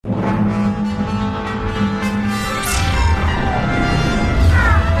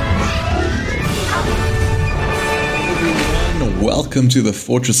welcome to the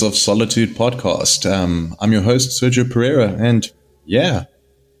Fortress of Solitude podcast. I'm your host, Sergio Pereira, and yeah,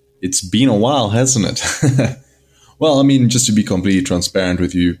 it's been a while, hasn't it? Well, I mean, just to be completely transparent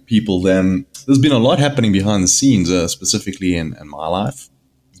with you people, then there's been a lot happening behind the scenes, specifically in my life.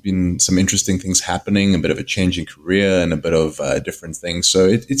 There's been some interesting things happening, a bit of a change in career and a bit of different things. So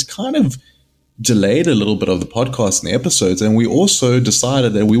it's kind of delayed a little bit of the podcast and the episodes, and we also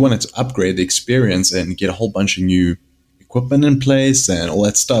decided that we wanted to upgrade the experience and get a whole bunch of new equipment in place and all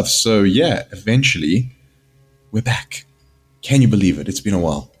that stuff. So yeah, eventually we're back. Can you believe it? It's been a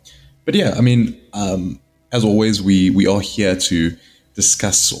while. But yeah, I mean, as always, we are here to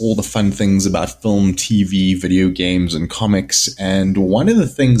discuss all the fun things about film, TV, video games, and comics. And one of the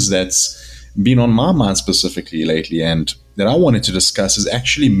things that's been on my mind specifically lately and that I wanted to discuss is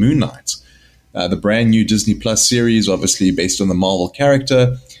actually Moon Knight. The brand new Disney Plus series, obviously based on the Marvel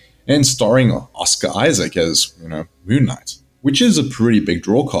character, and starring Oscar Isaac as, Moon Knight, which is a pretty big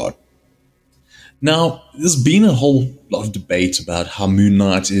draw card. Now, there's been a whole lot of debate about how Moon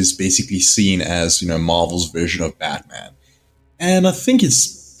Knight is basically seen as, Marvel's version of Batman. And I think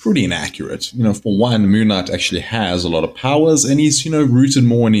it's pretty inaccurate. For one, Moon Knight actually has a lot of powers, and he's, rooted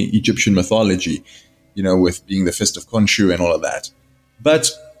more in Egyptian mythology, with being the Fist of Khonshu and all of that.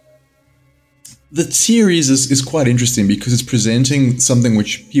 But the series is quite interesting because it's presenting something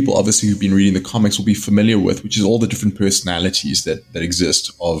which people obviously who've been reading the comics will be familiar with, which is all the different personalities that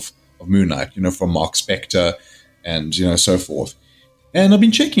exist of Moon Knight, from Mark Spector and, so forth. And I've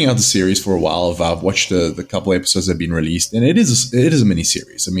been checking out the series for a while. I've watched the couple episodes that have been released, and it is a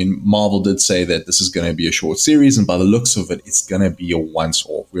mini-series. I mean, Marvel did say that this is going to be a short series, and by the looks of it, it's going to be a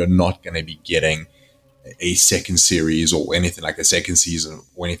once-off. We are not going to be getting a second series or anything like a second season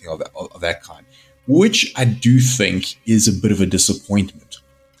or anything of that kind, which I do think is a bit of a disappointment.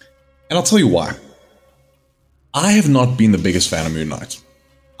 And I'll tell you why. I have not been the biggest fan of Moon Knight.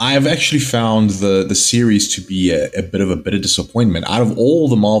 I have actually found the series to be a bit of a bitter disappointment. Out of all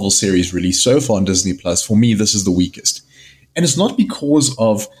the Marvel series released so far on Disney Plus, for me, this is the weakest. And it's not because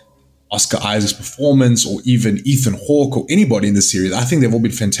of Oscar Isaac's performance or even Ethan Hawke or anybody in the series. I think they've all been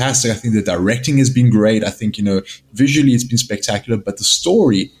fantastic. I think the directing has been great. I think, visually it's been spectacular, but the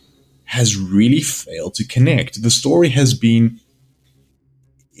story has really failed to connect. The story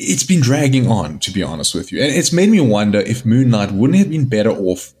it's been dragging on, to be honest with you. And it's made me wonder if Moon Knight wouldn't have been better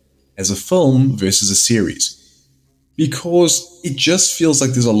off as a film versus a series. Because it just feels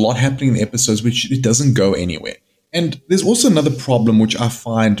like there's a lot happening in the episodes which it doesn't go anywhere. And there's also another problem which I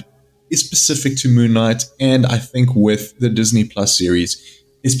find is specific to Moon Knight, and I think with the Disney Plus series,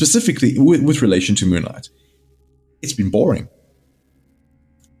 is specifically with relation to Moon Knight. It's been boring.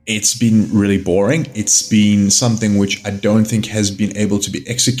 It's been really boring. It's been something which I don't think has been able to be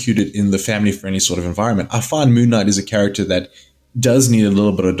executed in the family-friendly sort of environment. I find Moon Knight is a character that does need a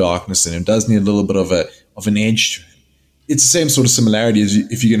little bit of darkness in him, does need a little bit of an edge to him. It's the same sort of similarity as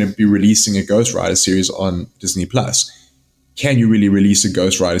if you're going to be releasing a Ghost Rider series on Disney Plus. Can you really release a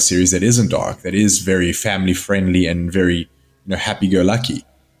Ghost Rider series that isn't dark, that is very family-friendly and very, happy-go-lucky?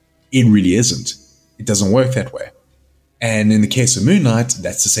 It really isn't. It doesn't work that way. And in the case of Moon Knight,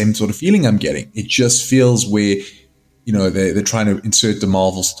 that's the same sort of feeling I'm getting. It just feels where, they're trying to insert the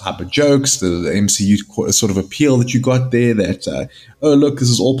Marvel type of jokes, the MCU sort of appeal that you got there that, oh, look, this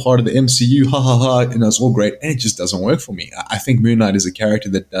is all part of the MCU, ha, ha, ha, it's all great. And it just doesn't work for me. I think Moon Knight is a character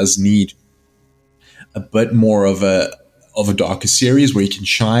that does need a bit more of a darker series where he can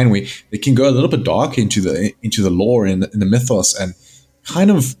shine, where they can go a little bit darker into the lore and the mythos and kind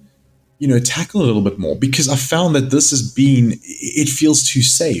of, tackle a little bit more, because I found that it feels too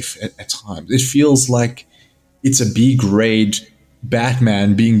safe at times. It feels like it's a B-grade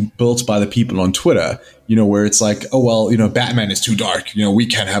Batman being built by the people on Twitter, where it's like, oh, well, Batman is too dark. We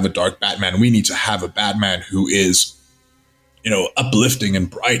can't have a dark Batman. We need to have a Batman who is, uplifting and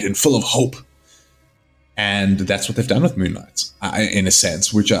bright and full of hope. And that's what they've done with Moon Knight, in a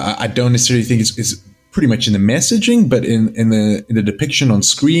sense, which I don't necessarily think is pretty much in the messaging, but in the depiction on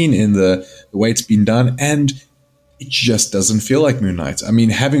screen, in the way it's been done, and it just doesn't feel like Moon Knight. I mean,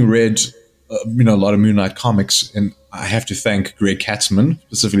 having read a lot of Moon Knight comics, and I have to thank Greg Katzman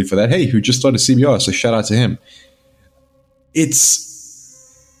specifically for that. Hey, who just started CBR, so shout out to him.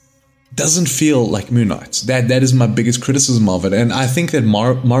 Doesn't feel like Moon Knight. That is my biggest criticism of it, and I think that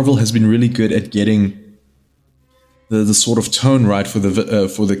Marvel has been really good at getting the sort of tone right for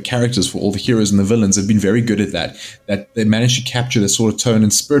the characters, for all the heroes and the villains. Have been very good at that they managed to capture the sort of tone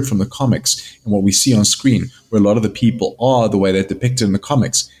and spirit from the comics and what we see on screen, where a lot of the people are the way they're depicted in the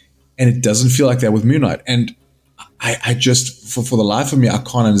comics. And it doesn't feel like that with Moon Knight. And I just, for the life of me, I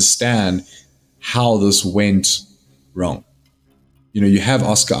can't understand how this went wrong. You have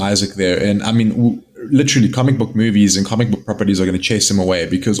Oscar Isaac there, and I mean, literally, comic book movies and comic book properties are going to chase him away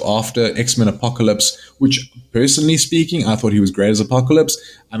because after X-Men Apocalypse, which personally speaking, I thought he was great as Apocalypse.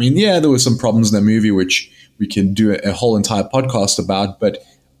 I mean, yeah, there were some problems in that movie which we can do a whole entire podcast about, but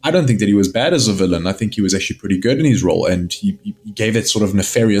I don't think that he was bad as a villain. I think he was actually pretty good in his role, and he gave that sort of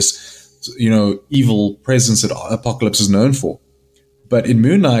nefarious, evil presence that Apocalypse is known for. But in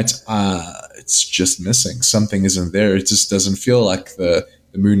Moon Knight, it's just missing. Something isn't there. It just doesn't feel like the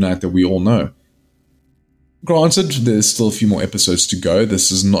Moon Knight that we all know. Granted, there's still a few more episodes to go.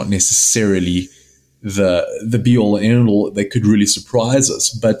 This is not necessarily the be-all and end-all that could really surprise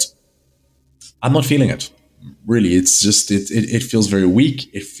us, but I'm not feeling it. Really, it's just, it feels very weak.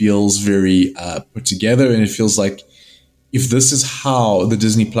 It feels very put together, and it feels like if this is how the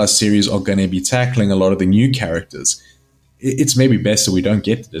Disney Plus series are going to be tackling a lot of the new characters, it's maybe best that we don't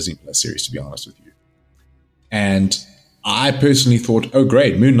get the Disney Plus series, to be honest with you. And I personally thought, oh,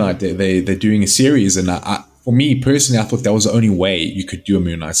 great, Moon Knight, they're doing a series. And for me personally, I thought that was the only way you could do a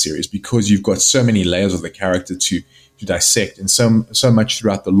Moon Knight series, because you've got so many layers of the character to dissect, and so much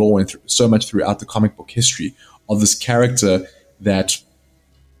throughout the lore and so much throughout the comic book history of this character that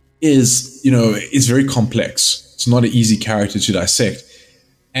is very complex. It's not an easy character to dissect.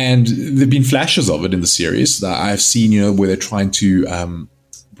 And there have been flashes of it in the series that I've seen, where they're trying to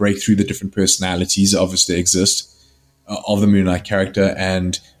break through the different personalities that obviously exist of the Moon Knight character,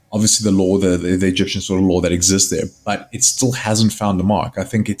 and obviously the lore, the Egyptian sort of lore that exists there. But it still hasn't found the mark. I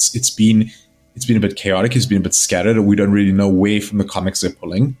think it's been a bit chaotic. It's been a bit scattered. We don't really know where from the comics they're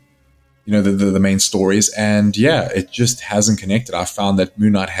pulling, the main stories. And yeah, it just hasn't connected. I found that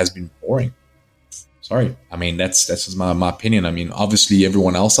Moon Knight has been boring. Sorry. I mean, that's just my opinion. I mean, obviously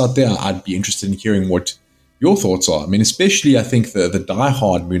everyone else out there, I'd be interested in hearing what your thoughts are. I mean, especially I think the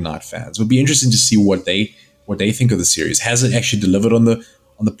diehard Moon Knight fans would be interesting to see what they think of the series. Has it actually delivered on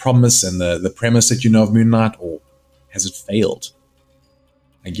the promise and the premise that of Moon Knight, or has it failed?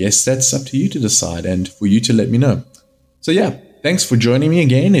 I guess that's up to you to decide and for you to let me know. So yeah, thanks for joining me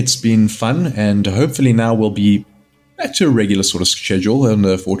again. It's been fun, and hopefully now we'll be back to a regular sort of schedule on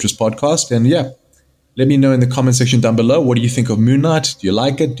the Fortress podcast. And yeah, let me know in the comment section down below, what do you think of Moon Knight? Do you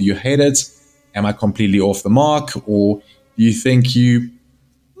like it? Do you hate it? Am I completely off the mark? Or do you think you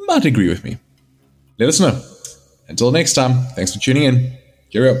might agree with me? Let us know. Until next time, thanks for tuning in.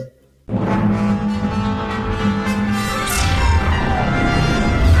 Cheerio.